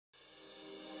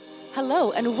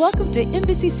Hello, and welcome to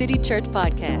Embassy City Church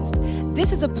Podcast.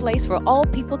 This is a place where all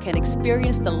people can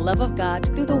experience the love of God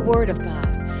through the Word of God.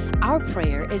 Our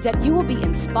prayer is that you will be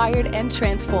inspired and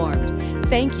transformed.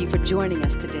 Thank you for joining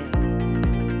us today.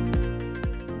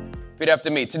 Repeat after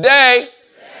me. Today,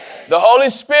 the Holy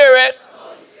Spirit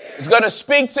is going to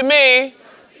speak to me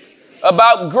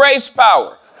about grace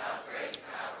power.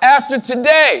 After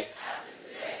today,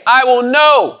 I will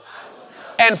know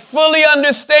and fully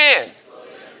understand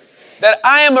that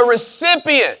I am a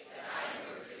recipient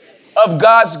of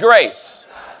God's grace.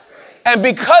 And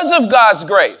because of God's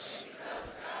grace,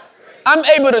 I'm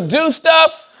able to do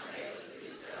stuff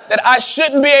that I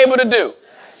shouldn't be able to do.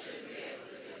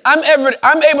 I'm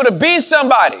able to be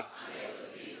somebody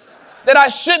that I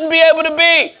shouldn't be able to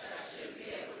be.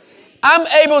 I'm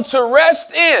able to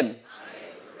rest in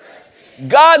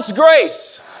God's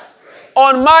grace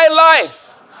on my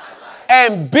life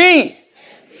and be.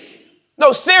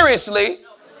 No, seriously,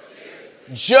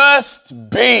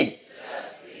 just be.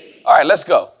 All right, let's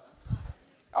go.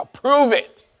 I'll prove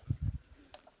it.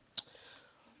 I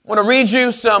want to read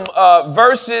you some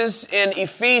verses in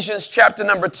Ephesians chapter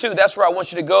number 2. That's where I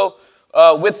want you to go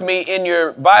with me in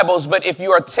your Bibles. But if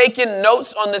you are taking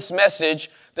notes on this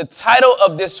message, the title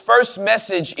of this first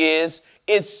message is,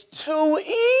 It's Too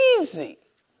Easy.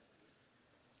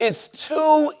 It's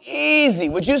too easy.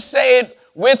 Would you say it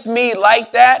with me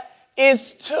like that?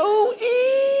 It's too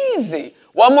easy.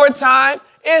 One more time.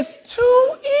 It's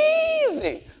too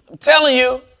easy. I'm telling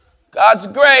you, God's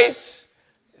grace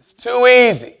is too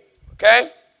easy.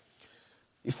 Okay?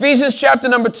 Ephesians chapter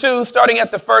number 2, starting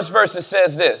at the first verse, it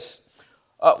says this.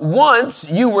 Once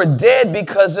you were dead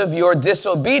because of your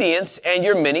disobedience and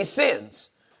your many sins.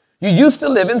 You used to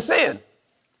live in sin,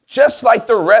 just like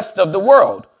the rest of the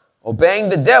world, obeying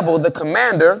the devil, the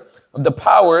commander of the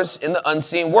powers in the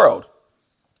unseen world.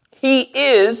 He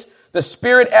is the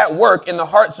spirit at work in the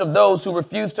hearts of those who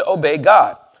refuse to obey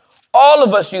God. All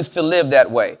of us used to live that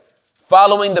way,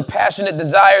 following the passionate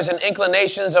desires and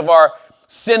inclinations of our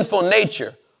sinful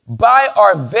nature. By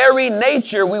our very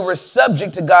nature, we were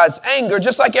subject to God's anger,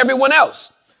 just like everyone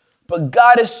else. But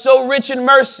God is so rich in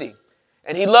mercy,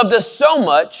 and he loved us so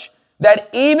much that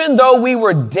even though we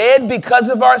were dead because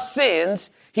of our sins,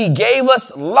 he gave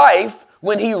us life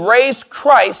when he raised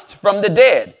Christ from the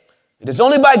dead. It is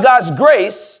only by God's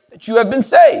grace that you have been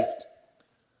saved.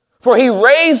 For he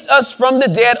raised us from the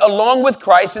dead along with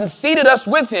Christ and seated us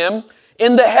with him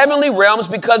in the heavenly realms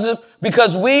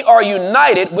because we are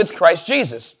united with Christ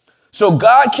Jesus. So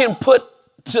God can point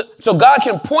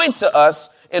to us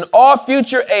in all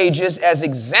future ages as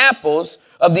examples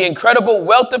of the incredible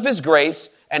wealth of his grace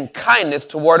and kindness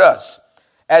toward us,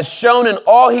 as shown in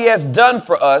all he has done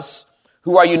for us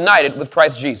who are united with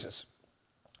Christ Jesus.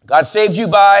 God saved you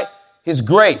by his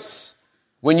grace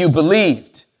when you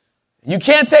believed. You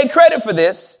can't take credit for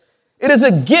this. It is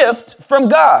a gift from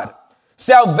God.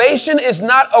 Salvation is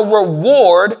not a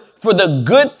reward for the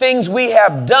good things we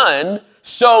have done,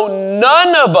 so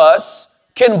none of us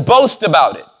can boast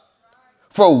about it.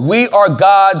 For we are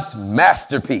God's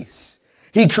masterpiece.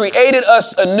 He created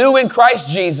us anew in Christ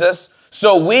Jesus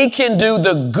so we can do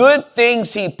the good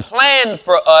things he planned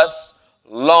for us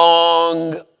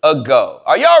long ago.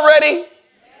 Are y'all ready?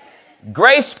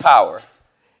 Grace power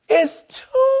is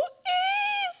too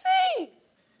easy.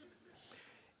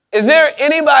 Is there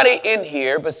anybody in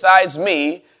here besides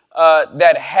me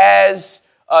that has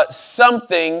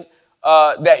something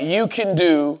that you can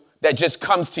do that just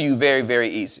comes to you very, very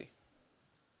easy?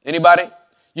 Anybody?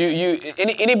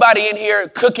 Anybody in here,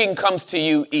 cooking comes to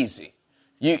you easy.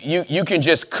 You can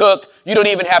just cook. You don't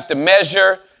even have to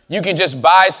measure. You can just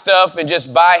buy stuff and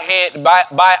just by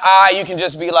eye. You can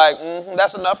just be like,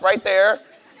 that's enough right there.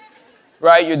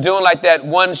 Right? You're doing like that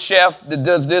one chef that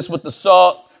does this with the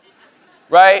salt.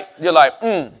 Right? You're like,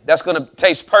 that's going to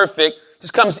taste perfect.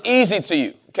 Just comes easy to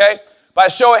you. Okay? By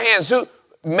show of hands,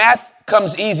 math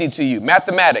comes easy to you.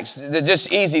 Mathematics, they're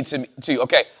just easy to you.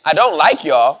 Okay? I don't like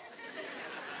y'all,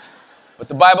 but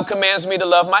the Bible commands me to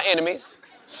love my enemies.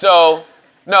 So,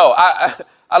 no,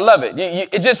 I love it.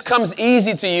 It just comes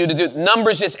easy to you to do.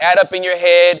 Numbers just add up in your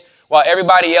head while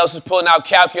everybody else is pulling out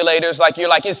calculators. Like you're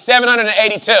like, it's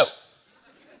 782,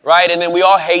 right? And then we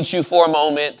all hate you for a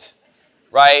moment,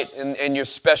 right? In your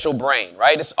special brain,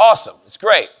 right? It's awesome. It's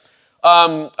great.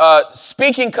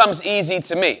 Speaking comes easy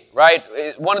to me,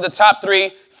 right? One of the top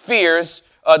 3 fears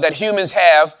that humans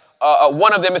have,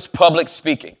 one of them is public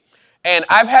speaking. And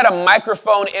I've had a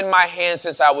microphone in my hand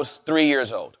since I was 3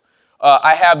 years old.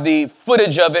 I have the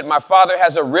footage of it. My father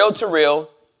has a reel-to-reel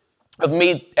of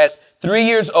me at 3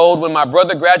 years old when my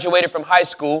brother graduated from high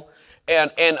school.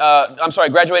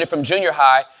 graduated from junior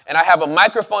high, and I have a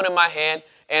microphone in my hand,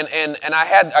 and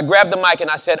I grabbed the mic and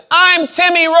I said, "I'm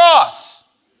Timmy Ross."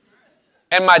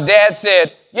 And my dad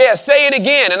said, "Yeah, say it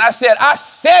again." And I said, "I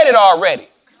said it already."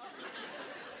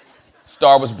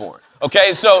 Star was born.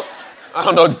 Okay, so I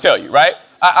don't know what to tell you, right?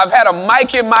 I've had a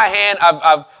mic in my hand.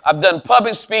 I've done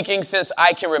public speaking since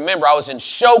I can remember. I was in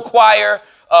show choir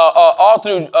all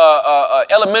through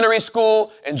elementary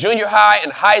school and junior high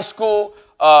and high school,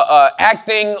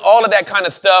 acting, all of that kind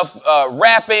of stuff,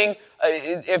 rapping.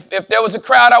 If there was a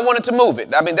crowd, I wanted to move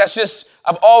it. I mean, that's just,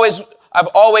 I've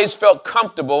always felt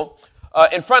comfortable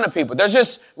in front of people. There's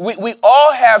just, we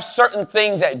all have certain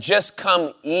things that just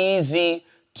come easy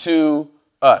to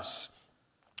us.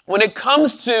 When it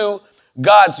comes to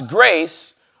God's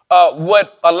grace,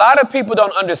 what a lot of people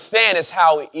don't understand is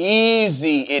how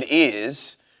easy it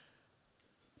is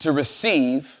to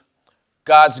receive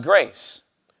God's grace.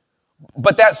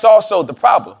 But that's also the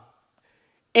problem.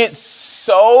 It's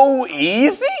so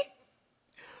easy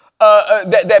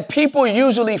that people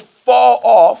usually fall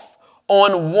off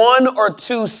on one or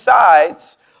two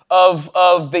sides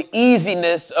of the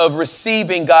easiness of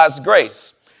receiving God's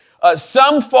grace.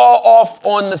 Some fall off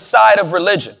on the side of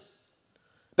religion.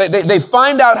 They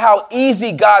find out how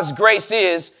easy God's grace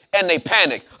is and they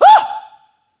panic. Ah!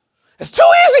 It's too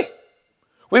easy.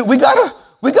 We gotta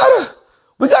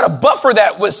buffer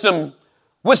that with some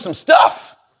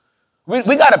stuff.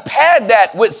 We gotta pad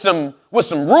that with some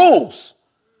rules.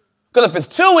 Because if it's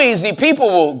too easy, people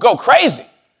will go crazy.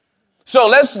 So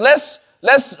let's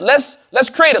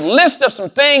create a list of some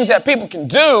things that people can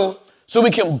do so we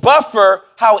can buffer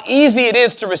how easy it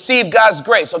is to receive God's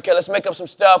grace. Okay, let's make up some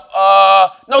stuff.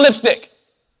 No lipstick.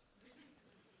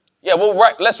 Yeah,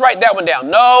 let's write that one down.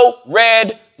 No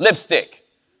red lipstick.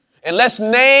 And let's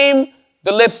name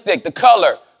the lipstick, the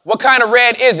color. What kind of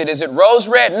red is it? Is it rose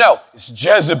red? No, it's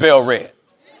Jezebel red.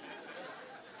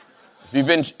 If you've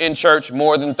been in church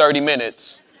more than 30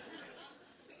 minutes,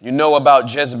 you know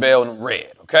about Jezebel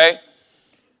red, okay?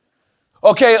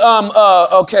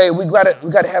 Okay, we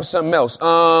gotta have something else.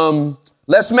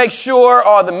 Let's make sure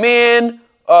all the men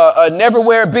never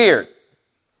wear a beard.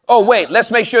 Oh, wait, let's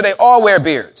make sure they all wear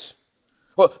beards.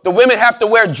 Well, the women have to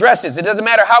wear dresses. It doesn't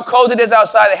matter how cold it is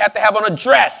outside, they have to have on a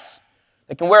dress.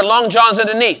 They can wear long johns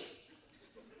underneath.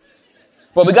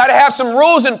 But we gotta have some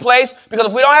rules in place, because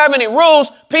if we don't have any rules,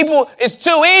 it's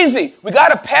too easy. We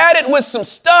gotta pad it with some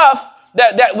stuff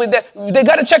that they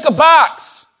gotta check a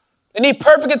box. They need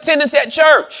perfect attendance at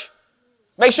church.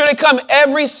 Make sure they come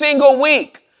every single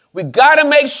week. We got to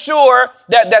make sure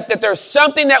that there's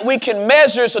something that we can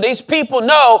measure so these people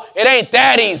know it ain't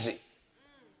that easy.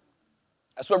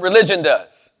 That's what religion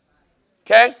does.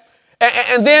 Okay?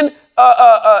 And then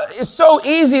it's so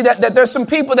easy that there's some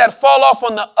people that fall off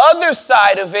on the other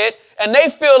side of it, and they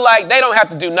feel like they don't have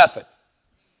to do nothing.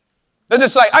 They're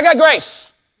just like, I got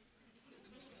grace.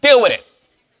 Deal with it.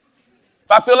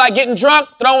 If I feel like getting drunk,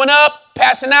 throwing up,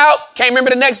 passing out, can't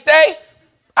remember the next day,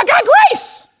 I got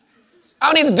grace.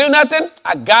 I don't need to do nothing.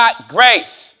 I got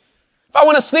grace. If I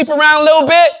want to sleep around a little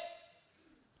bit,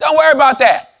 don't worry about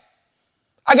that.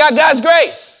 I got God's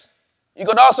grace. You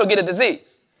could also get a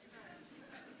disease.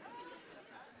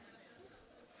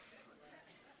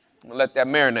 I'm going to let that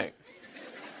marinate.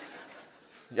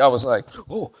 Y'all was like,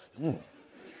 oh,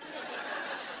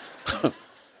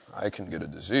 I can get a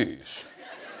disease.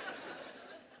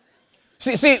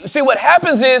 See, what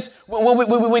happens is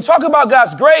when we talk about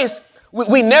God's grace,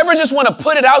 we never just want to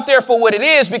put it out there for what it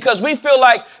is, because we feel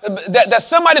like that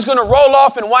somebody's going to roll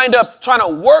off and wind up trying to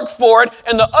work for it,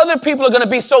 and the other people are going to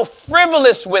be so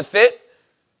frivolous with it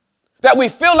that we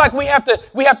feel like we have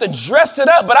to dress it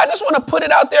up. But I just want to put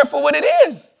it out there for what it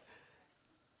is.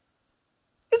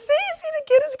 It's easy to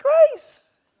get his grace.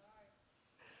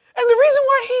 And the reason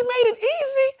why he made it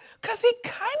easy, because he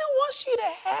kind of wants you to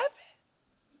have it.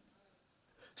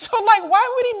 So,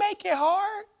 why would he make it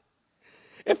hard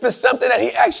if it's something that he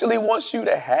actually wants you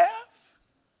to have?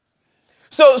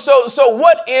 So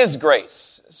what is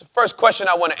grace? It's the first question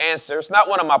I want to answer. It's not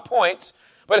one of my points,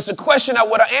 but it's a question I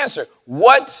want to answer.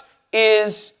 What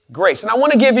is grace? And I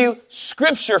want to give you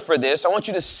scripture for this. I want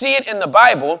you to see it in the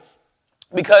Bible,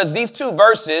 because these two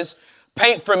verses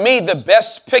paint for me the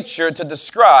best picture to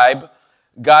describe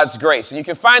God's grace. And you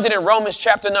can find it in Romans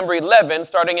chapter number 11,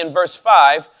 starting in verse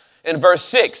 5 and verse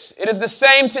 6. It is the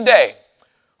same today.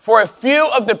 For a few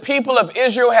of the people of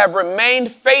Israel have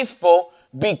remained faithful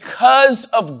because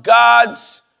of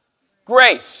God's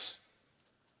grace,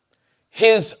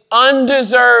 his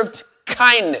undeserved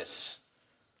kindness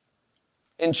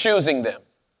in choosing them.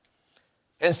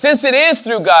 And since it is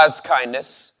through God's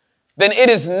kindness then it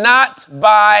is not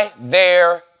by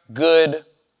their good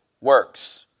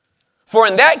works. For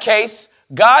in that case,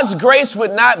 God's grace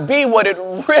would not be what it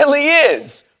really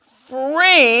is,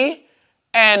 free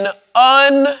and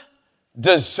undeserved.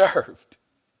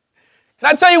 Can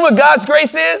I tell you what God's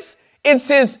grace is? It's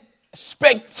his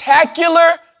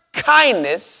spectacular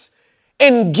kindness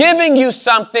in giving you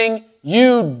something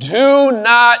you do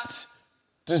not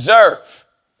deserve.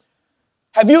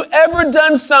 Have you ever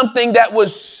done something that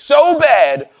was so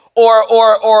bad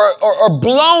or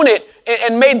blown it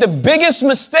and made the biggest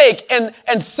mistake,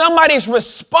 and somebody's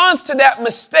response to that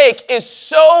mistake is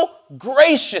so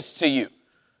gracious to you?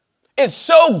 It's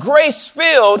so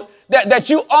grace-filled that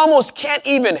you almost can't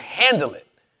even handle it.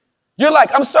 You're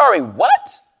like, I'm sorry,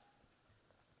 what?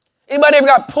 Anybody ever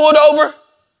got pulled over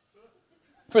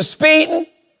for speeding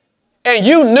and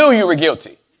you knew you were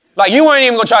guilty? Like you weren't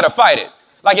even going to try to fight it.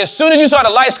 Like as soon as you saw the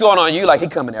lights going on, you like, he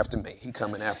coming after me. He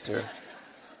coming after.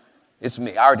 It's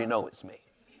me. I already know it's me.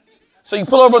 So you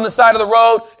pull over on the side of the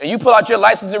road and you pull out your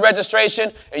license and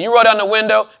registration and you roll down the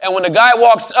window. And when the guy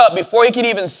walks up, before he can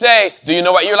even say, do you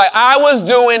know what? You're like, I was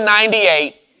doing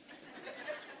 98.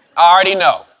 I already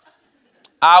know.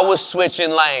 I was switching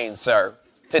lanes, sir.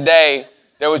 Today,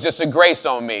 there was just a grace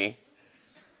on me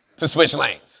to switch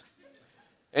lanes.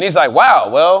 And he's like, wow,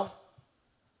 well,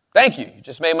 thank you. You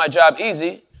just made my job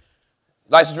easy.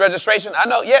 License registration, I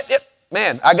know. Yep.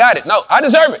 Man, I got it. No, I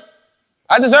deserve it.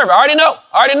 I already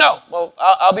know. Well,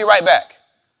 I'll be right back.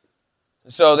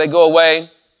 So they go away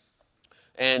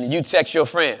and you text your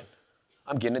friend,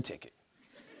 I'm getting a ticket.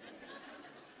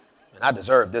 And I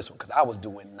deserve this one because I was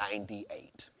doing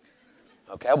 98.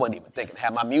 Okay, I wasn't even thinking.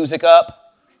 Have my music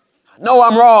up. I know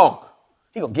I'm wrong.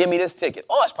 He gonna give me this ticket.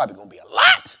 Oh, it's probably gonna be a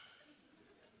lot.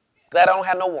 Glad I don't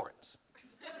have no warrants.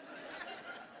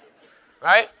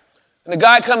 Right? And the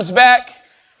guy comes back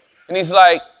and he's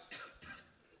like,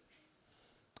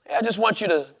 hey, I just want you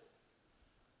to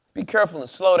be careful and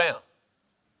slow down.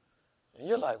 And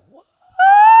you're like, what?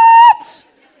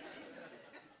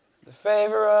 The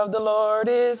favor of the Lord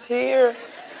is here.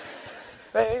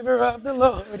 Favor of the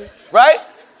Lord. Right?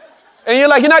 And you're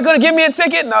like, you're not going to give me a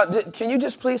ticket? No, can you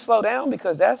just please slow down?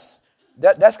 Because that's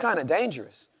kind of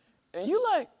dangerous. And you're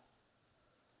like,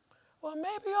 well,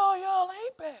 maybe all y'all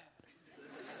ain't bad.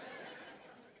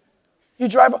 You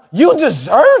drive up. You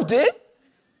deserved it.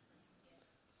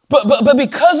 But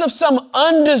because of some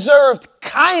undeserved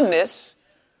kindness,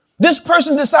 this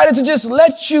person decided to just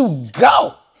let you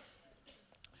go.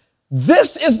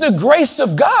 This is the grace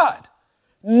of God.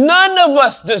 None of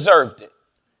us deserved it.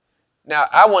 Now,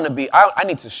 I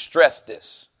need to stress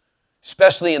this,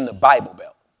 especially in the Bible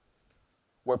Belt,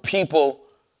 where people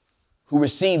who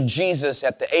received Jesus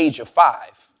at the age of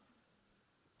 5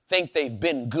 think they've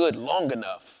been good long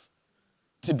enough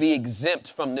to be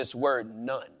exempt from this word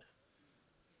none.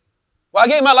 Well, I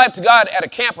gave my life to God at a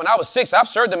camp when I was 6. I've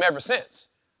served him ever since.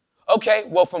 Okay,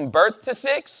 well, from birth to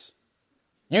 6,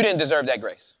 you didn't deserve that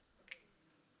grace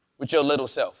with your little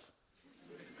self.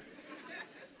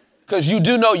 Because you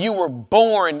do know you were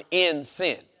born in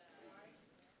sin.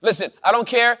 Listen, I don't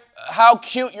care how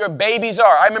cute your babies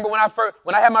are. I remember when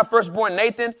I had my firstborn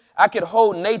Nathan, I could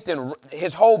hold Nathan,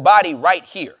 his whole body right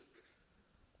here.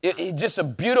 He's just a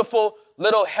beautiful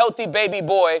little healthy baby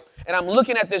boy. And I'm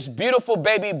looking at this beautiful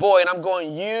baby boy and I'm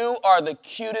going, you are the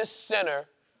cutest sinner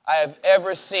I have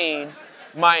ever seen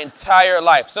my entire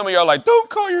life. Some of y'all are like, don't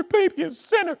call your baby a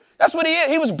sinner. That's what he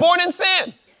is. He was born in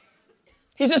sin.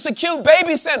 He's just a cute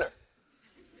baby sinner.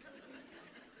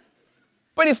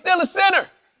 But he's still a sinner.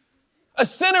 A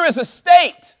sinner is a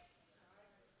state.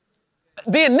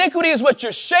 The iniquity is what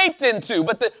you're shaped into,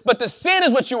 but the sin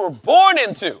is what you were born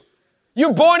into.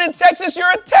 You're born in Texas,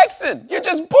 you're a Texan. You're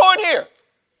just born here.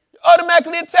 You're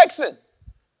automatically a Texan.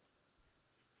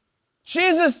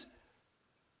 Jesus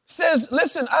says,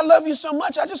 listen, I love you so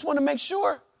much, I just want to make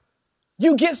sure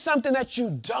you get something that you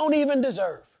don't even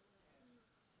deserve.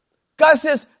 God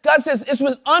says, it's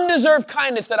with undeserved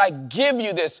kindness that I give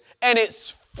you this, and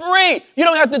it's free. You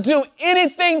don't have to do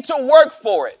anything to work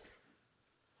for it.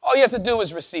 All you have to do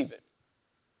is receive it.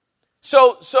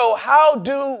 So how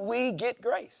do we get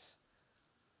grace?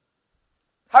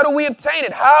 How do we obtain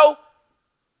it? How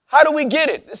do we get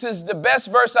it? This is the best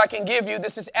verse I can give you.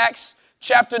 This is Acts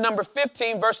chapter number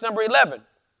 15, verse number 11.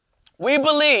 We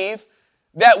believe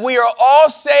that we are all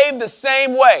saved the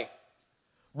same way,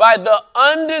 by the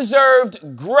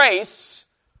undeserved grace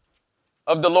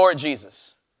of the Lord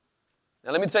Jesus.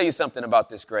 Now, let me tell you something about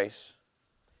this grace.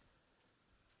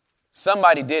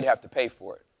 Somebody did have to pay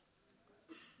for it.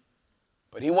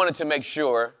 But he wanted to make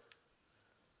sure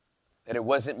that it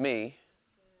wasn't me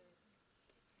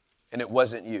and it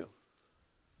wasn't you.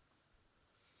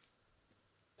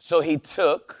 So he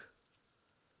took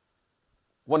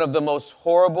one of the most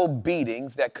horrible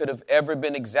beatings that could have ever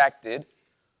been exacted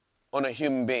on a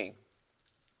human being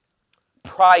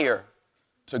prior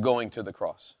to going to the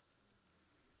cross.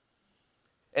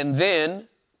 And then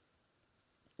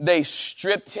they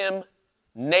stripped him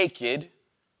naked.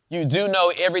 You do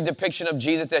know every depiction of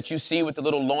Jesus that you see with the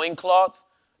little loincloth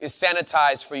is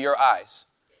sanitized for your eyes.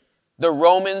 The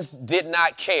Romans did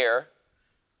not care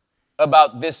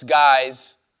about this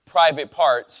guy's private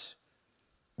parts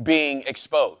being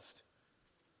exposed.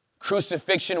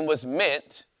 Crucifixion was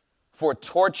meant for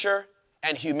torture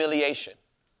and humiliation.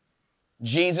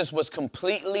 Jesus was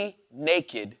completely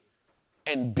naked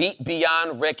and beat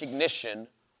beyond recognition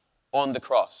on the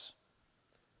cross.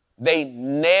 They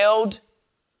nailed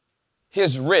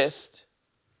his wrist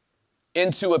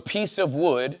into a piece of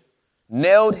wood,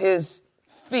 nailed his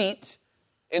feet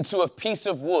into a piece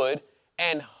of wood,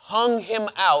 and hung him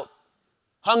up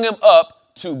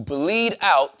to bleed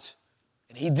out.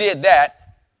 And he did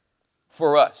that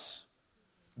for us.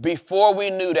 Before we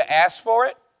knew to ask for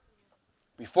it,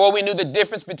 before we knew the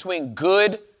difference between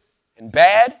good and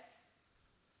bad,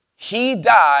 he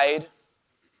died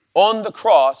on the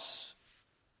cross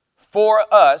for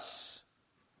us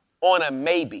on a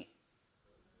maybe.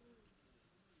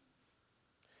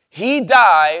 He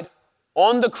died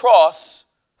on the cross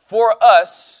for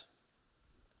us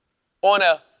on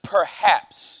a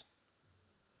perhaps,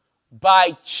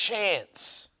 by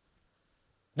chance.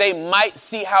 They might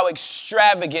see how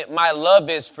extravagant my love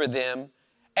is for them,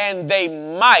 and they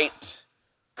might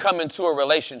come into a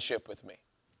relationship with me.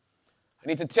 I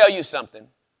need to tell you something.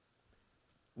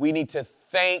 We need to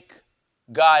thank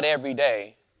God every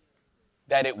day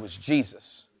that it was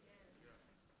Jesus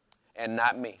and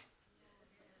not me.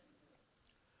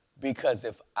 Because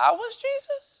if I was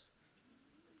Jesus,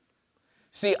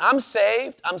 see, I'm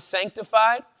saved, I'm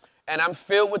sanctified, and I'm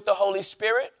filled with the Holy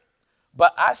Spirit,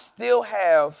 but I still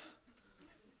have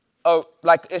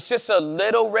it's just a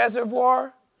little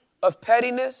reservoir of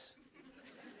pettiness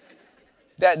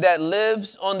that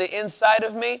lives on the inside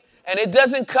of me, and it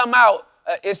doesn't come out.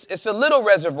 It's a little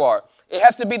reservoir. It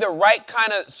has to be the right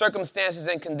kind of circumstances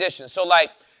and conditions. So,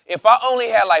 like, if I only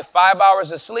had 5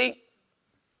 hours of sleep,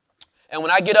 and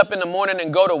when I get up in the morning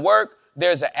and go to work,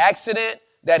 there's an accident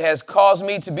that has caused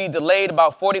me to be delayed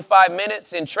about 45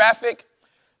 minutes in traffic,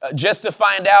 just to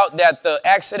find out that the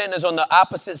accident is on the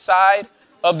opposite side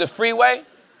of the freeway.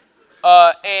 When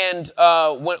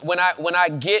I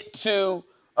get to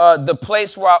the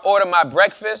place where I order my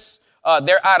breakfast,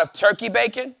 they're out of turkey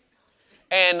bacon.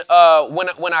 And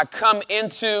when I come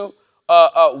into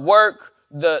work,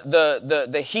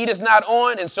 the heat is not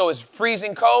on, and so it's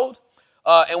freezing cold.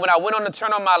 And when I went on to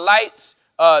turn on my lights,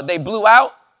 they blew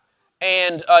out.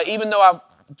 And even though I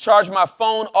charged my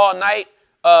phone all night,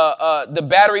 the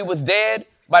battery was dead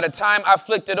by the time I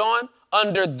flicked it on.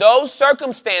 Under those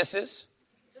circumstances,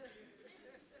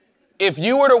 if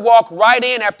you were to walk right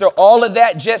in after all of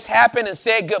that just happened and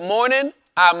said good morning,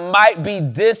 I might be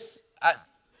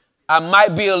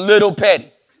a little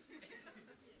petty.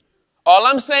 All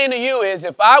I'm saying to you is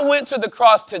if I went to the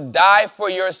cross to die for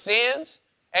your sins,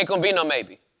 ain't gonna be no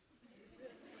maybe.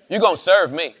 You're gonna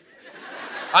serve me.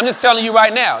 I'm just telling you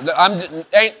right now.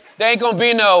 There ain't gonna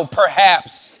be no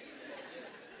perhaps.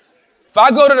 If I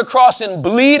go to the cross and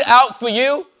bleed out for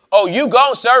you, you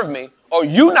gonna serve me, or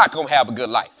you not gonna have a good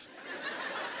life.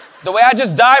 The way I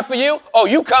just died for you,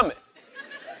 you coming.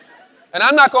 And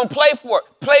I'm not gonna play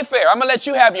fair. I'm gonna let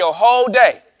you have your whole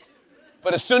day.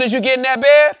 But as soon as you get in that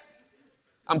bed,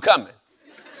 I'm coming.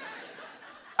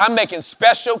 I'm making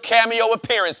special cameo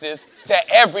appearances to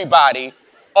everybody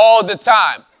all the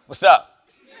time. What's up?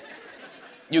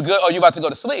 You good? You about to go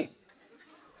to sleep?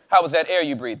 How was that air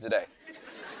you breathed today?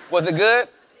 Was it good?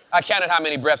 I counted how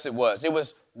many breaths it was. It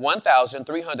was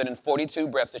 1,342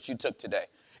 breaths that you took today.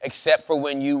 Except for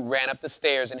when you ran up the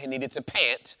stairs and he needed to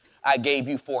pant, I gave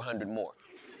you 400 more.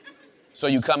 So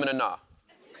you coming or not?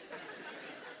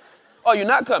 Oh, you're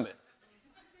not coming?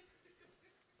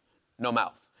 No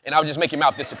mouth. And I would just make your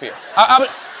mouth disappear. Oh,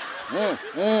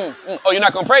 you're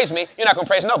not going to praise me? You're not going to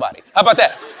praise nobody. How about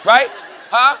that? Right?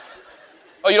 Huh?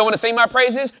 Oh, you don't want to sing my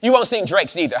praises? You won't sing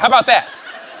Drake's either. How about that?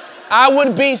 I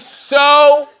would be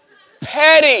so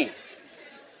petty.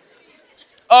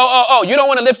 Oh, you don't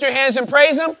want to lift your hands and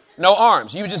praise him? No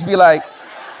arms. You would just be like,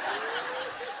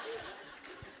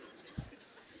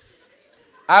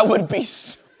 I would be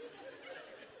so.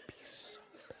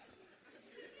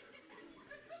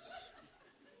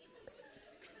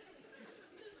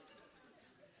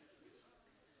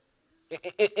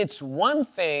 It's one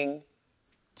thing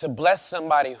to bless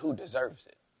somebody who deserves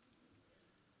it.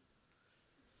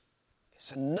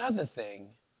 It's another thing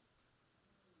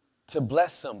to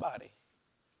bless somebody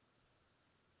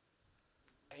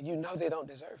and you know they don't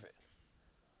deserve it.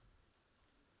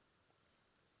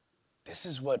 This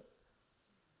is what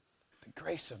the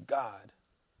grace of God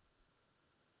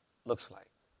looks like.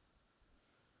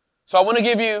 So I want to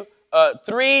give you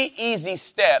 3 easy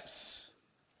steps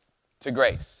to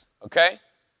grace, okay?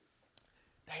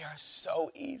 They are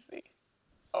so easy.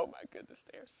 Oh my goodness,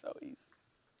 they are so easy.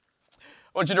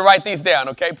 I want you to write these down,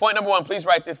 okay? Point number 1, please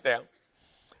write this down.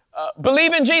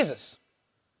 Believe in Jesus.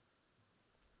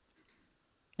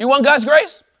 You want God's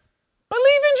grace? Believe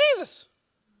in Jesus.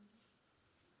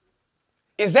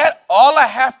 Is that all I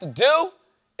have to do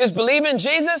is believe in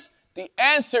Jesus? The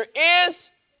answer is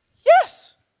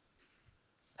yes.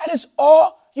 That is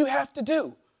all you have to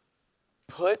do.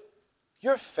 Put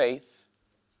your faith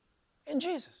in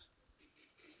Jesus.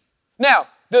 Now,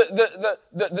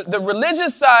 the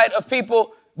religious side of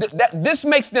people, this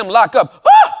makes them lock up.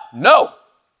 No.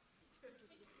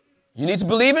 You need to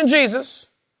believe in Jesus,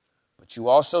 but you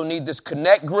also need this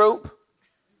connect group.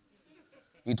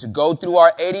 You need to go through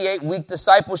our 88-week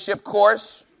discipleship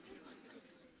course.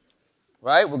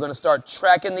 Right? We're going to start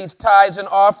tracking these tithes and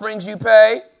offerings you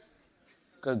pay.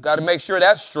 Because got to make sure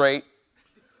that's straight.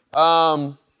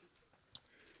 The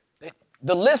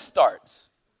list starts.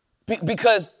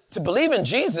 Because to believe in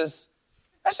Jesus,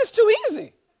 that's just too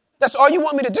easy. That's all you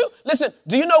want me to do. Listen,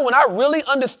 do you know when I really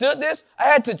understood this, I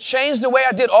had to change the way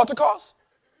I did altar calls?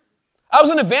 I was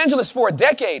an evangelist for a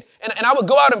decade, and I would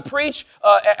go out and preach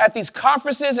at these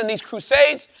conferences and these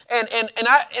crusades, and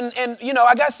you know,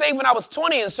 I got saved when I was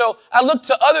 20, and so I looked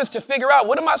to others to figure out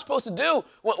what am I supposed to do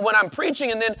when I'm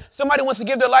preaching, and then somebody wants to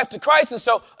give their life to Christ, and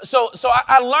so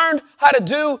I learned how to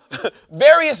do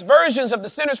various versions of the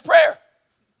sinner's prayer.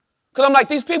 Because I'm like,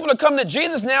 these people are coming to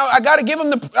Jesus now. I got to give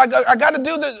them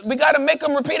we got to make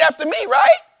them repeat after me,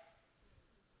 right?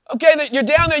 Okay, you're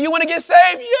down there. You want to get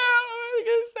saved? Yeah, I want to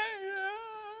get saved.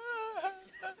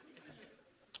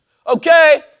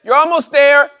 Okay, you're almost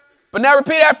there, but now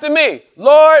repeat after me.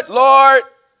 Lord,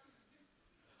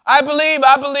 I believe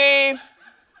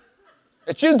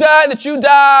that you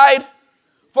died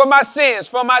for my sins.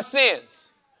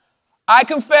 I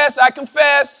confess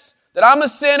that I'm a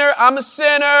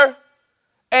sinner,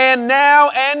 and now,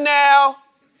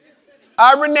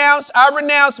 I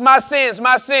renounce my sins.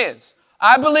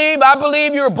 I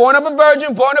believe you were born of a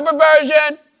virgin,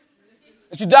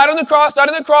 that you died on the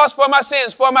cross for my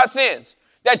sins,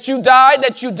 that you died,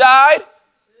 that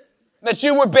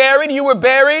you were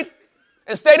buried,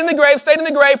 and stayed in the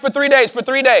grave for 3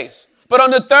 days. But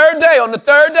on the third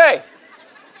day,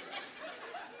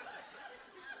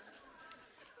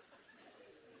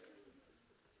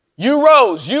 you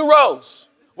rose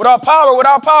with our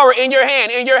power in your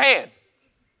hand.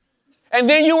 And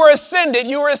then you were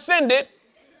ascended,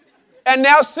 and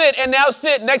now sit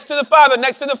next to the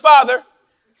Father,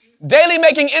 daily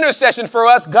making intercession for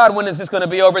us. God, when is this going to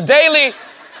be over? Daily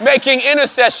making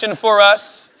intercession for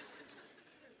us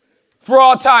for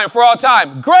all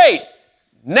time. Great.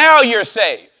 Now you're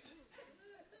saved.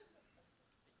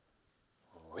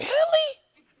 Really?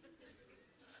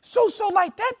 So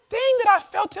like that thing that I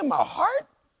felt in my heart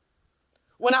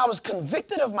when I was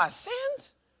convicted of my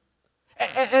sins,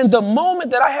 and the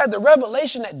moment that I had the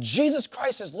revelation that Jesus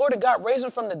Christ is Lord and God raised him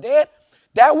from the dead,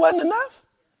 that wasn't enough.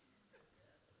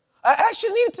 I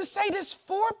actually needed to say this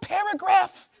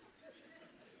 4-paragraph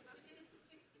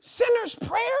sinner's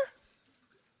prayer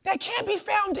that can't be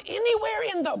found anywhere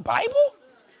in the Bible.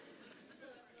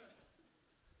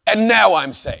 And now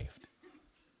I'm saved.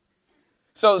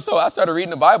 So I started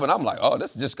reading the Bible, and I'm like, oh,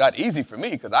 this just got easy for me,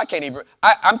 because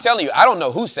I'm telling you, I don't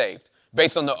know who's saved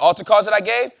based on the altar calls that I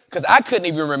gave, because I couldn't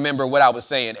even remember what I was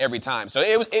saying every time. So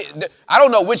I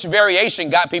don't know which variation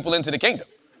got people into the kingdom.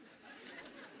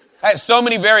 I had so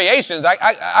many variations.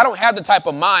 I don't have the type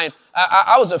of mind.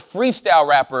 I was a freestyle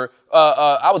rapper.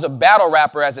 I was a battle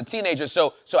rapper as a teenager.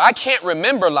 So I can't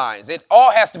remember lines. It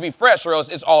all has to be fresh, or else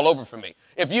it's all over for me.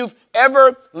 If you've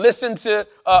ever listened to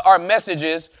our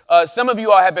messages, some of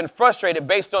you all have been frustrated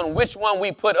based on which one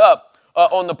we put up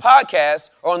on the podcast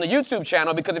or on the YouTube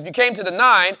channel, because if you came to the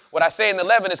 9, what I say in the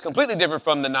 11 is completely different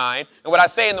from the 9, and what I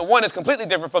say in the 1 is completely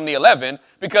different from the 11,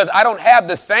 because I don't have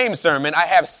the same sermon. I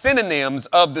have synonyms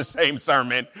of the same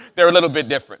sermon. They're a little bit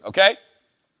different, okay?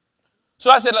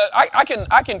 So I said,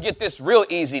 I can get this real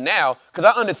easy now, because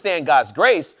I understand God's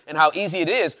grace and how easy it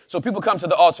is. So people come to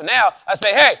the altar now. I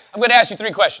say, hey, I'm going to ask you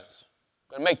 3 questions.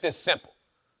 I'm going to make this simple.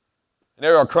 And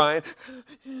they're all crying.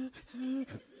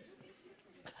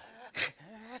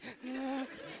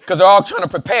 Because they're all trying to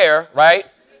prepare, right,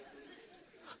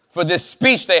 for this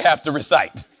speech they have to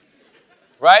recite.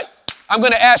 right? I'm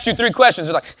going to ask you 3 questions.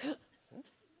 They're like,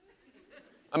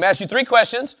 I'm going to ask you 3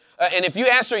 questions. And if you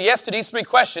answer yes to these 3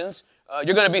 questions,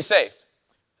 you're going to be saved.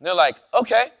 And they're like,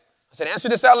 okay. I said, answer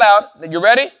this out loud. You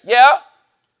ready? Yeah.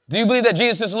 Do you believe that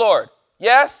Jesus is Lord?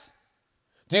 Yes.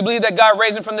 Do you believe that God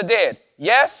raised him from the dead?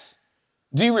 Yes.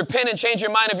 Do you repent and change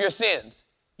your mind of your sins?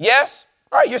 Yes.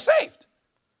 All right, you're saved.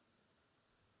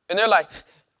 And they're like,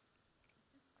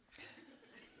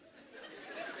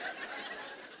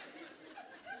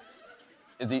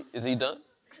 is he done?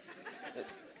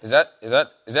 Is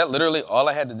that literally all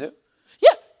I had to do?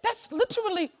 Yeah, that's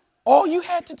literally all you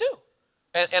had to do.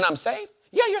 And I'm saved?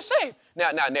 Yeah, you're saved.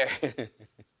 Now, let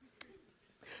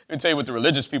me tell you what the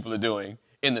religious people are doing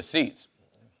in the seats.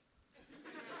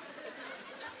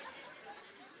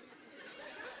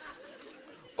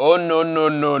 Oh,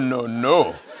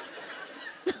 no.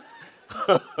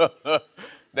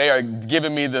 They are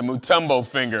giving me the Mutombo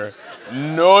finger.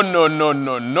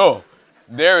 No.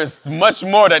 There is much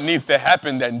more that needs to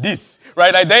happen than this,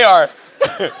 right? Like they are,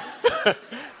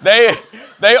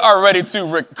 they are ready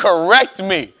to correct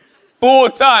me full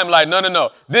time. Like, no.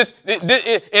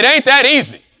 It ain't that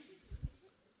easy.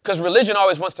 Because religion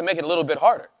always wants to make it a little bit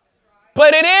harder.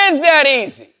 But it is that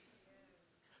easy.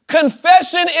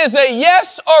 Confession is a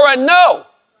yes or a no.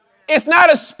 It's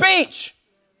not a speech.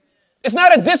 It's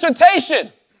not a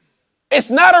dissertation. It's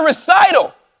not a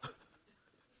recital.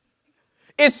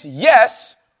 It's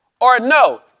yes or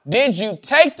no. Did you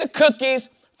take the cookies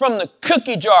from the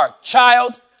cookie jar,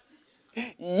 child?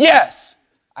 Yes,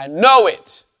 I know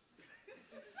it.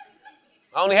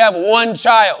 I only have one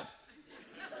child.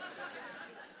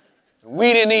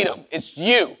 We didn't eat them. It's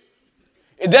you.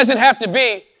 It doesn't have to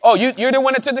be, oh, you're the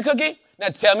one that took the cookie? Now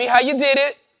tell me how you did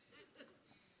it.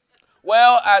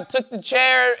 Well, I took the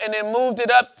chair and then moved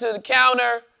it up to the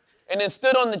counter and then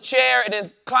stood on the chair and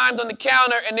then climbed on the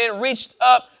counter and then reached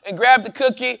up and grabbed the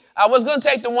cookie. I was going to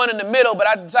take the one in the middle, but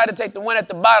I decided to take the one at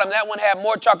the bottom. That one had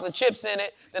more chocolate chips in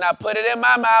it. Then I put it in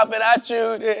my mouth and I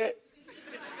chewed it.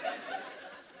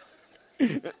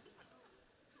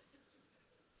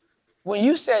 When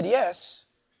you said yes,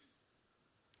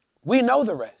 we know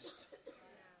the rest.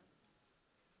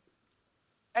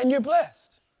 And you're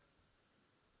blessed.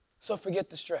 So forget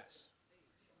the stress.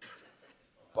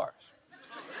 Bars.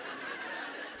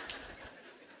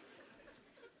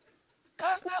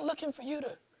 God's not looking for you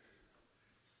to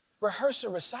rehearse a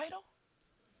recital.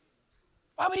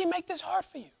 Why would he make this hard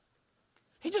for you?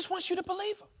 He just wants you to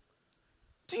believe him.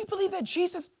 Do you believe that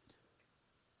Jesus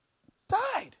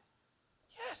died?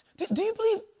 Yes. Do you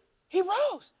believe he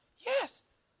rose? Yes.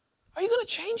 Are you going to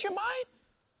change your mind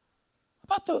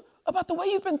about the way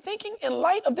you've been thinking in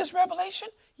light of this revelation?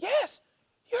 Yes.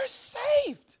 You're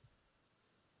saved.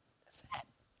 That's it.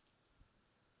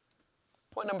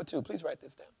 Point number 2. Please write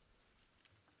this down.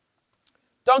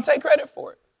 Don't take credit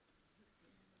for it.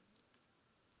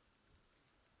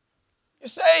 You're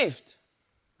saved.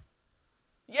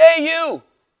 Yay, you.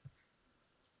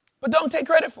 But don't take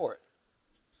credit for it.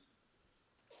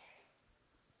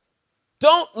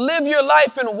 Don't live your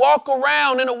life and walk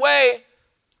around in a way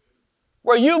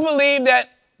where you believe that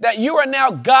you are now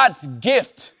God's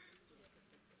gift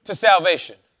to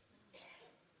salvation.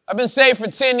 I've been saved for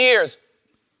 10 years.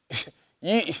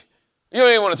 You don't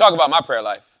even want to talk about my prayer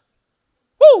life.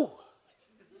 Woo!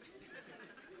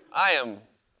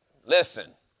 Listen,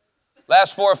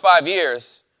 last 4 or 5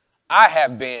 years, I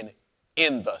have been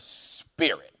in the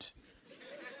Spirit.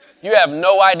 You have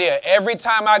no idea. Every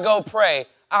time I go pray,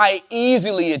 I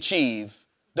easily achieve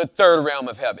the 3rd realm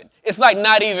of heaven. It's like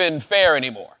not even fair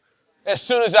anymore. As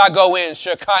soon as I go in,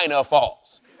 Shekinah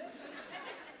falls.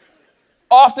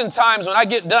 Oftentimes when I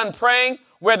get done praying,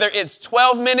 whether it's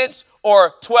 12 minutes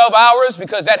or 12 hours,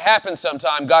 because that happens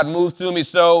sometime, God moves through me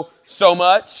so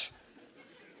much.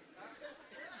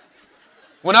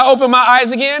 When I open my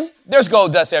eyes again, there's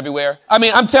gold dust everywhere. I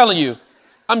mean, I'm telling you,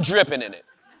 I'm dripping in it.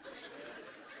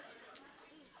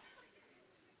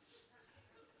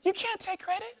 You can't take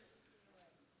credit.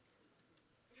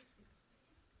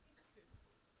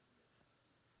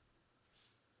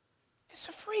 It's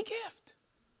a free gift.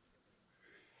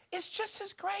 It's just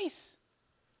his grace.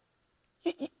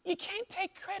 You can't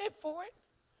take credit for it.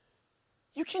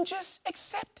 You can just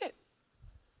accept it.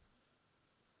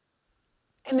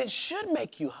 And it should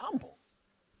make you humble.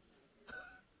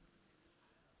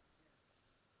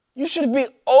 You should be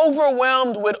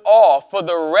overwhelmed with awe for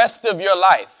the rest of your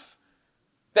life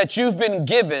that you've been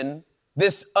given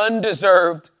this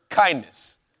undeserved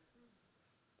kindness.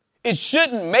 It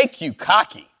shouldn't make you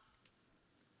cocky.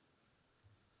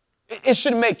 It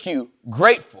should make you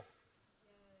grateful.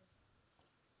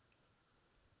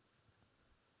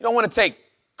 You don't want to take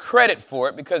credit for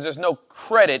it because there's no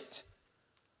credit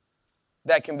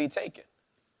that can be taken.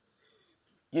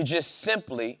 You just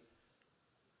simply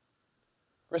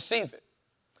receive it.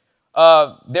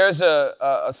 There's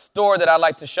a store that I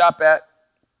like to shop at,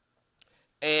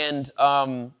 and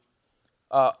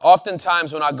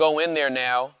oftentimes when I go in there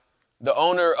now, the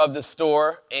owner of the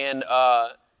store and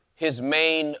his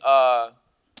main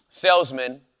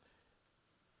salesman,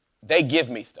 they give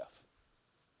me stuff.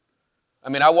 I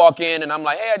mean, I walk in and I'm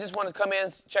like, hey, I just want to come in,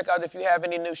 check out if you have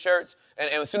any new shirts. And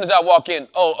as soon as I walk in,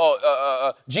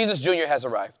 Jesus Jr. has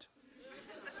arrived.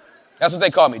 That's what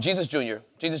they call me, Jesus Jr.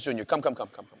 Jesus Jr. Come,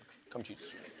 Jesus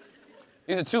Jr.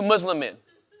 These are two Muslim men.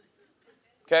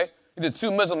 Okay? These are two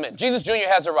Muslim men. Jesus Jr.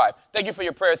 has arrived. Thank you for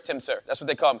your prayers, Tim Sir. That's what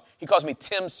they call me. He calls me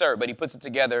Tim Sir, but he puts it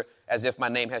together as if my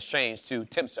name has changed to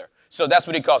Tim Sir. So that's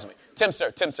what he calls me. Tim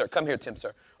Sir. Come here, Tim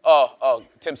Sir. Oh,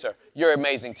 Tim Sir. You're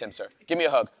amazing, Tim Sir. Give me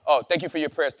a hug. Oh, thank you for your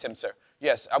prayers, Tim Sir.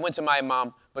 Yes, I went to my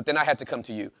mom, but then I had to come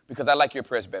to you because I like your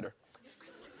prayers better.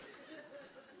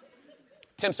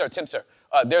 Tim Sir.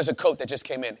 There's a coat that just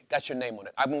came in. Got your name on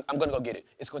it. I'm going to go get it.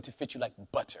 It's going to fit you like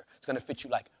butter. It's going to fit you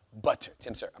like butter,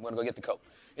 Tim Sir. I'm going to go get the coat.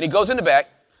 And he goes in the back,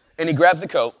 and he grabs the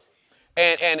coat,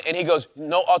 and he goes,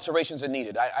 no alterations are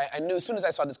needed. I knew as soon as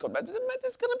I saw this coat, this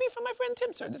is going to be for my friend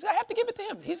Tim Sir. I have to give it to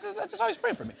him. He's just always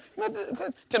praying for me.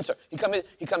 Tim Sir. He comes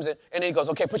in, and then he goes,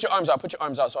 okay, put your arms out.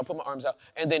 So I put my arms out,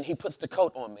 and then he puts the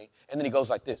coat on me, and then he goes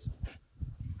like this.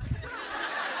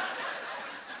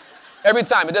 Every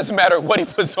time. It doesn't matter what he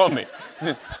puts on me.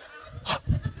 And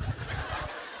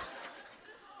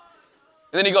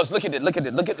then he goes, look at it.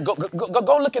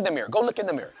 Go look in the mirror. Go look in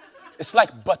the mirror. It's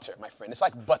like butter, my friend. It's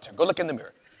like butter. Go look in the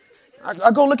mirror.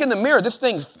 I go look in the mirror. This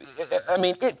thing,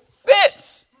 it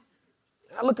fits.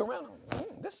 And I look around.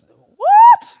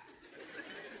 What?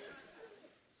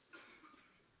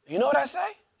 You know what I say?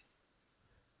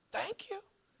 Thank you.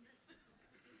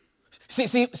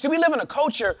 See, we live in a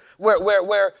culture where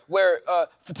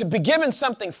to be given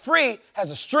something free has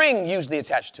a string usually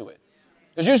attached to it.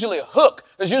 There's usually a hook.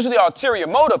 There's usually an ulterior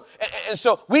motive. And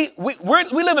so we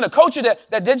live in a culture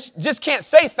that just can't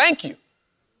say thank you.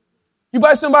 You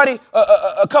buy somebody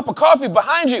a cup of coffee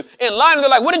behind you in line, and they're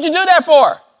like, what did you do that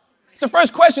for? It's the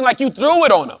first question, like you threw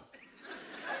it on them.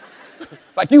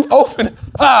 Like you opened,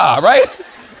 right?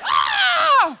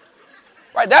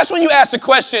 Right, that's when you ask the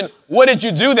question, what did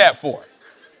you do that for?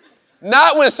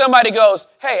 Not when somebody goes,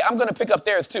 hey, I'm going to pick up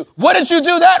theirs too. What did you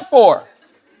do that for?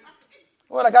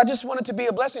 Well, I just wanted to be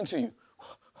a blessing to you.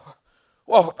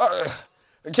 Well,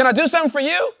 can I do something for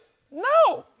you?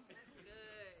 No.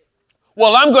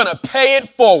 Well, I'm going to pay it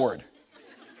forward.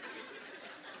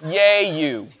 Yay,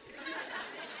 you.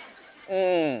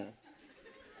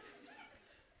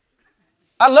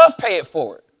 I love pay it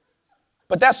forward.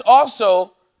 But that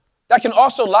can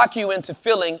also lock you into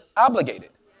feeling obligated.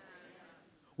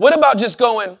 What about just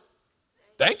going,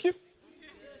 thank you,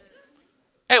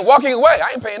 and walking away?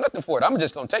 I ain't paying nothing for it. I'm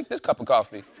just going to take this cup of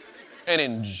coffee and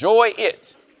enjoy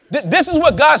it. This is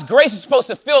what God's grace is supposed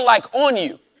to feel like on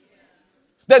you.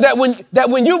 That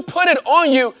when you put it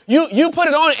on you, you put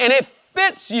it on and it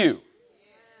fits you.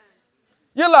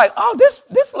 You're like, oh,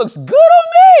 this looks good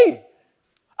on me.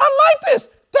 I like this.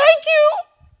 Thank you.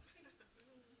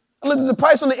 I looked at the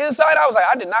price on the inside. I was like,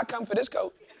 I did not come for this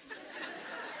coat.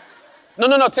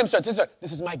 No, Tim Sir.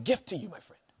 This is my gift to you, my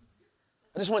friend.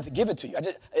 I just wanted to give it to you.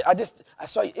 I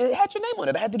saw you. It had your name on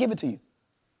it. I had to give it to you.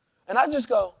 And I just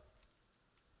go,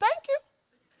 thank you.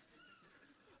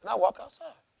 And I walk outside.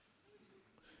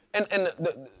 And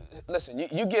listen,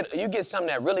 you get something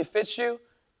that really fits you.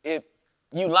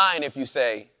 You lying if you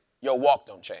say your walk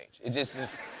don't change. It just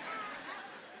is.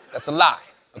 That's a lie.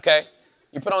 Okay.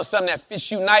 You put on something that fits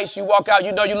you nice. You walk out.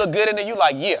 You know you look good in it. You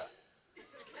like, yeah.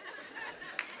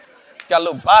 Got a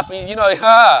little bop, you know,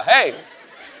 hey.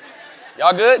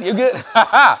 Y'all good? You good?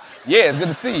 Yeah, it's good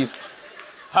to see you.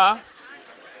 Huh?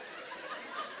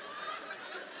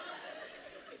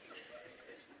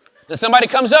 Then somebody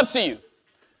comes up to you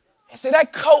and say,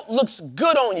 that coat looks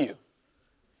good on you.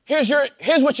 Here's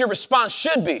what your response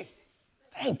should be.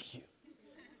 Thank you.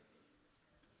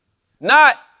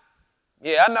 Not,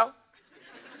 yeah, I know.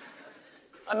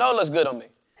 I know it looks good on me.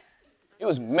 It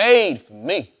was made for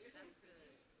me.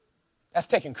 That's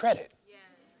taking credit. Yes.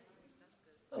 That's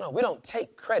good. No, we don't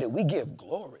take credit. We give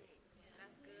glory.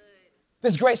 That's good.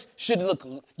 This grace should look,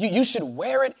 you should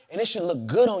wear it and it should look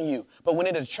good on you. But when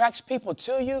it attracts people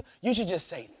to you, you should just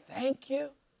say, thank you.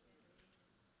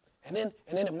 And then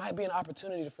it might be an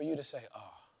opportunity for you to say,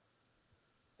 oh,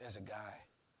 there's a guy.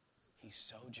 He's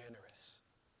so generous.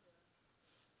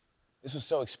 This was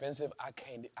so expensive, I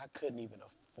couldn't even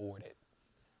afford it.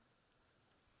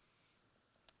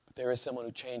 But there is someone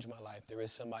who changed my life. There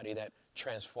is somebody that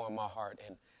transformed my heart.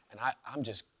 And I'm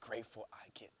just grateful I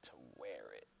get to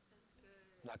wear it.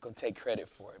 I'm not going to take credit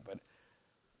for it, but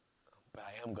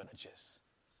I am going to just,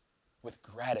 with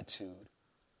gratitude,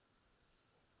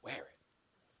 wear it.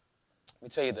 Let me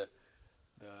tell you the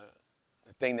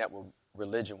thing that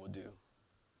religion will do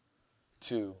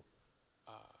to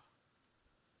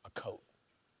a coat.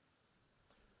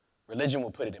 Religion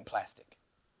will put it in plastic.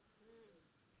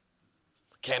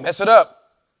 Can't mess it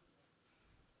up.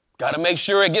 Got to make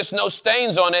sure it gets no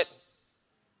stains on it.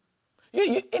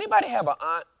 Anybody have an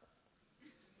aunt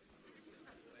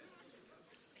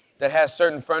that has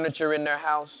certain furniture in their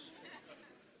house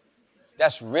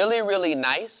that's really, really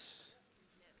nice,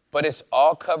 but it's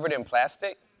all covered in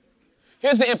plastic?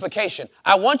 Here's the implication.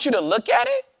 I want you to look at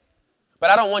it,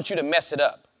 but I don't want you to mess it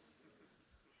up.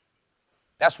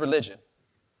 That's religion.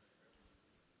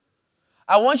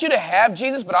 I want you to have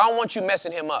Jesus, but I don't want you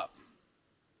messing him up.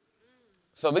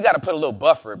 So we got to put a little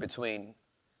buffer between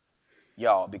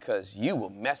y'all because you will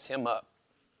mess him up.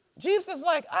 Jesus is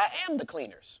like, I am the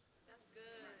cleaners. That's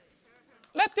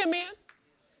good. Let them in.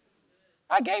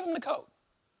 I gave him the coat.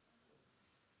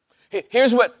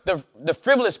 Here's what the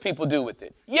frivolous people do with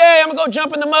it. Yeah, I'm going to go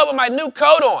jump in the mud with my new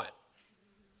coat on.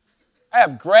 I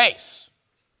have grace.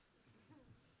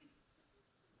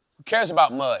 Who cares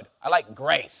about mud? I like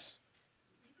grace.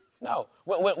 No,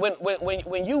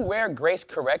 when you wear grace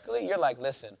correctly, you're like,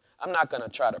 listen, I'm not going to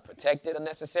try to protect it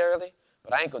unnecessarily,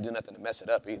 but I ain't going to do nothing to mess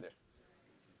it up either.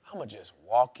 I'm going to just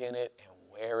walk in it and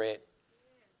wear it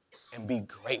and be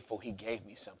grateful he gave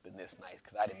me something this nice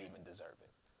because I didn't even deserve it.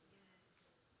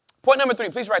 Point number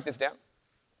 3, please write this down.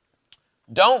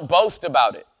 Don't boast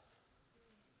about it.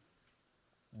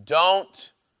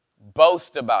 Don't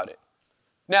boast about it.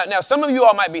 Now, some of you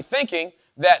all might be thinking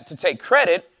that to take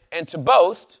credit and to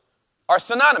boast are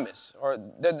synonymous, or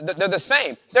they're the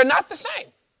same. They're not the same.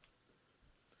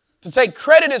 To take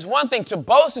credit is one thing. To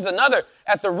boast is another.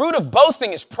 At the root of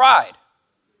boasting is pride.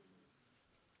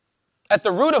 At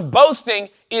the root of boasting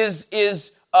is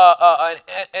an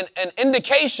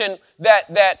indication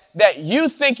that you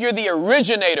think you're the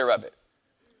originator of it.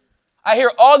 I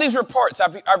hear all these reports.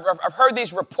 I've heard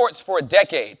these reports for a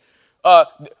decade.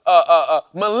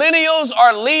 Millennials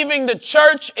are leaving the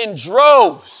church in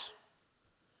droves.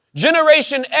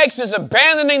 Generation X is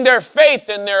abandoning their faith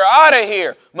and they're out of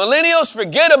here. Millennials,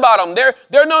 forget about them.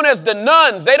 They're known as the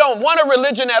nuns. They don't want a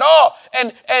religion at all.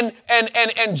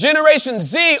 And Generation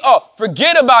Z,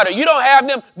 forget about it. You don't have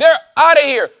them. They're out of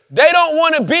here. They don't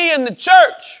want to be in the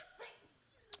church.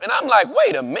 And I'm like,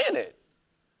 wait a minute.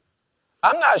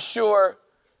 I'm not sure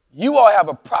you all have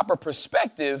a proper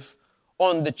perspective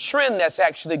on the trend that's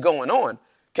actually going on.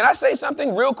 Can I say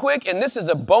something real quick? And this is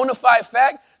a bona fide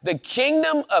fact. The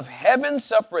kingdom of heaven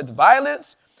suffereth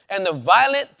violence, and the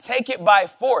violent take it by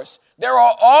force. There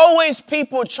are always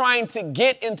people trying to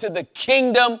get into the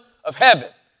kingdom of heaven.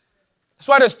 That's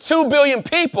why there's 2 billion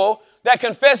people that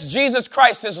confess Jesus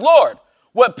Christ as Lord.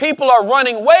 What people are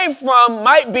running away from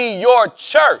might be your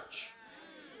church.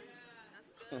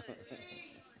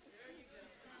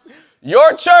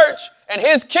 Your church and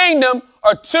his kingdom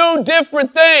are 2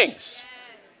 different things.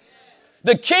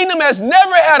 The kingdom has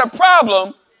never had a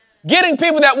problem getting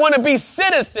people that want to be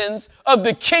citizens of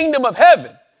the kingdom of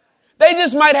heaven. They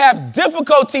just might have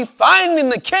difficulty finding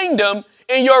the kingdom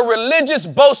in your religious,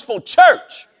 boastful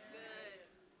church.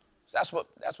 So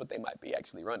that's what they might be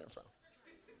actually running from.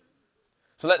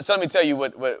 So let me tell you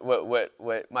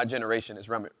what my generation is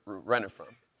running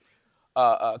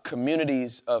from.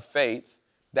 Communities of faith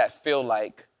that feel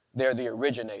like they're the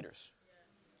originators.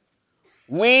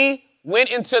 We went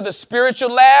into the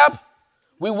spiritual lab.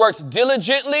 We worked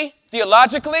diligently,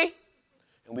 theologically,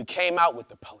 and we came out with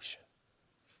the potion.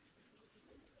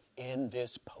 In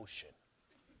this potion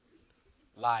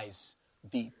lies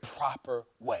the proper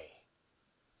way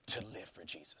to live for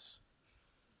Jesus.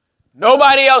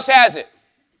 Nobody else has it.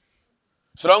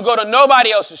 So don't go to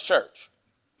nobody else's church.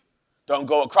 Don't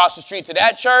go across the street to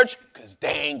that church because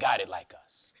they ain't got it like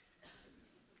us.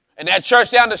 And that church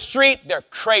down the street, they're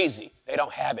crazy. They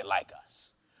don't have it like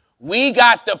us. We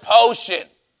got the potion.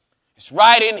 It's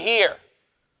right in here.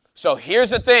 So here's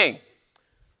the thing.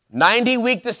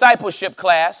 90-week discipleship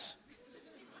class.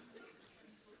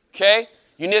 Okay?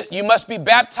 You must be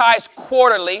baptized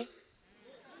quarterly.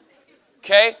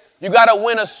 Okay? You got to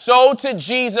win a soul to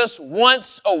Jesus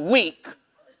once a week,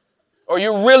 or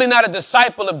you're really not a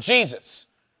disciple of Jesus.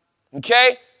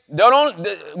 Okay?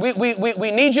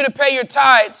 We need you to pay your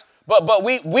tithes, but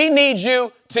we need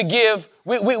you to give.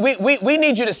 We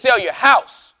need you to sell your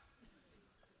house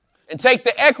and take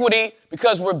the equity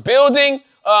because we're building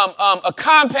a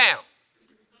compound.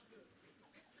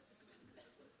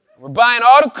 We're buying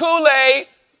all the Kool-Aid.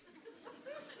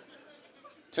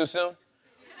 Too soon?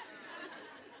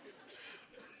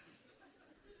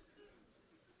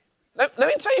 Let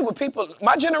me tell you what people,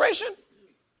 my generation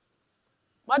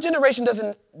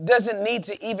doesn't need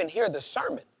to even hear the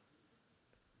sermon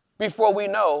before we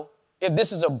know if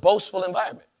this is a boastful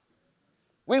environment.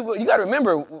 You got to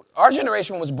remember, our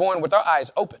generation was born with our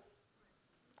eyes open.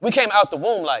 We came out the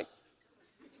womb like,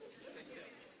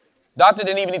 doctor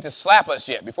didn't even need to slap us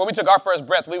yet. Before we took our first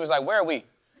breath, we was like, where are we?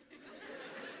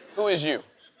 Who is you?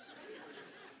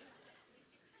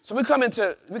 So we come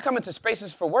into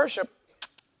spaces for worship.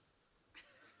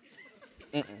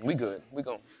 We good.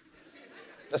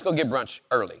 Let's go get brunch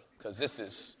early, because this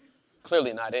is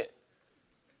clearly not it.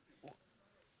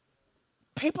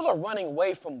 People are running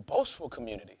away from boastful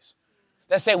communities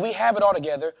that say we have it all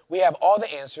together, we have all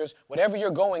the answers, whatever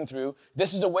you're going through,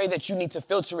 this is the way that you need to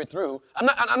filter it through. I'm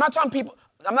not talking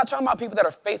about people that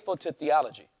are faithful to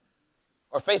theology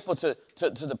or faithful to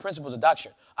the principles of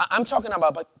doctrine. I'm talking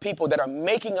about people that are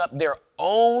making up their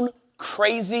own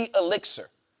crazy elixir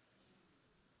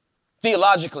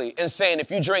theologically and saying, if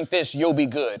you drink this, you'll be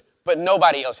good, but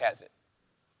nobody else has it.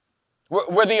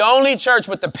 We're the only church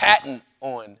with the patent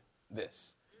on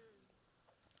this.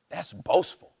 That's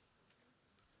boastful.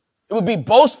 It would be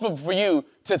boastful for you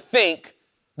to think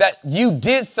that you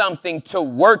did something to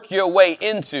work your way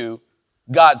into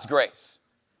God's grace.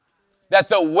 That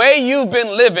the way you've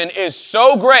been living is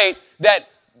so great that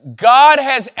God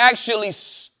has actually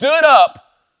stood up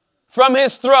from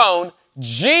his throne.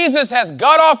 Jesus has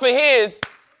got off of his.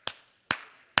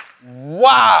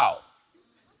 Wow.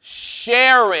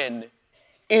 Sharon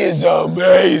is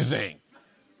amazing.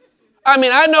 I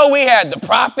mean, I know we had the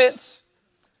prophets,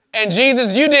 and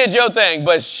Jesus, you did your thing,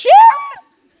 but Sharon?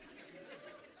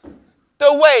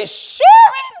 The way Sharon?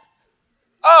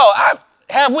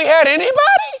 Have we had anybody?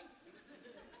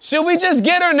 Should we just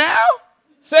get her now?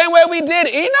 Same way we did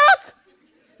Enoch?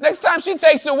 Next time she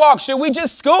takes a walk, should we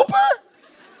just scoop her?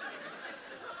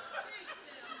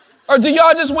 Or do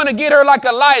y'all just want to get her like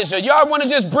Elijah? Y'all want to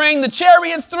just bring the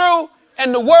chariots through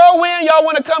and the whirlwind? Y'all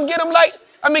want to come get them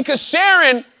because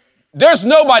Sharon, there's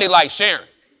nobody like Sharon.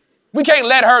 We can't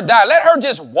let her die. Let her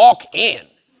just walk in.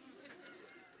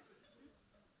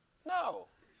 No.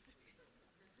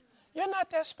 You're not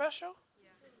that special.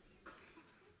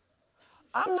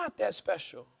 I'm not that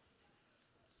special.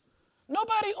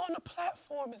 Nobody on the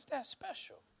platform is that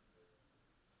special.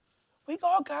 We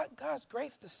all got God's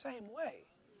grace the same way.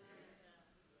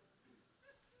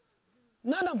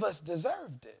 None of us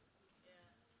deserved it.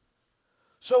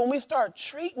 So when we start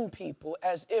treating people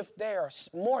as if they are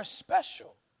more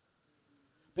special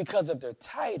because of their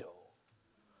title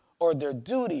or their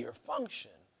duty or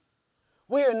function,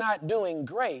 we are not doing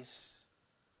grace,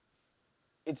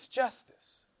 it's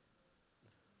justice.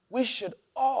 We should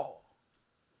all,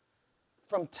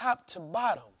 from top to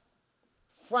bottom,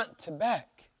 front to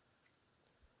back,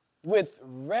 with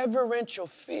reverential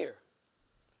fear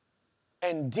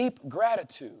and deep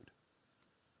gratitude,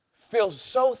 feel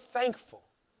so thankful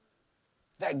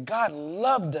that God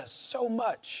loved us so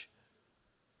much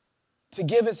to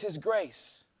give us his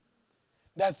grace,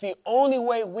 that the only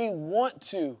way we want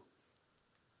to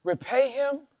repay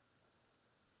him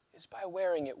is by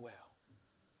wearing it well.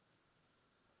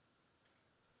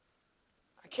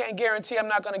 I can't guarantee I'm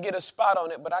not going to get a spot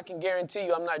on it, but I can guarantee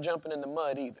you I'm not jumping in the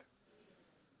mud either.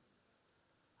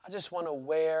 I just want to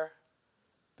wear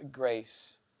the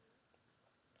grace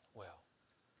well.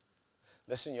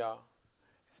 Listen, y'all,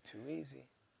 it's too easy.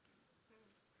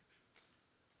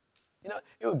 You know,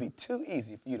 it would be too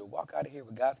easy for you to walk out of here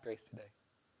with God's grace today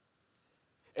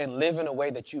and live in a way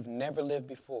that you've never lived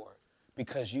before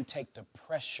because you take the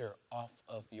pressure off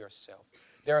of yourself.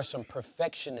 There are some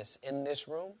perfectionists in this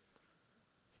room.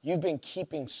 You've been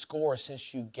keeping score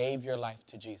since you gave your life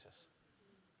to Jesus.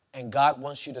 And God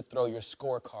wants you to throw your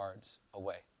scorecards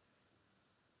away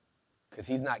because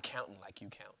he's not counting like you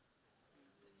count.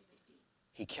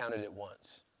 He counted it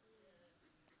once,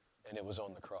 and it was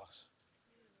on the cross.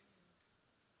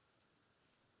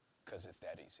 Because it's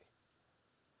that easy.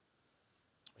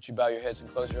 Would you bow your heads and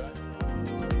close your eyes?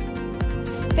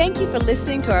 Thank you for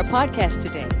listening to our podcast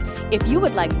today. If you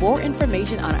would like more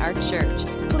information on our church,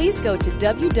 please go to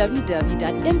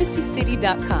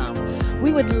www.embassycity.com.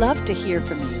 We would love to hear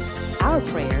from you. Our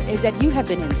prayer is that you have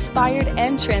been inspired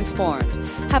and transformed.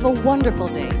 Have a wonderful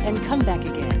day and come back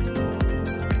again.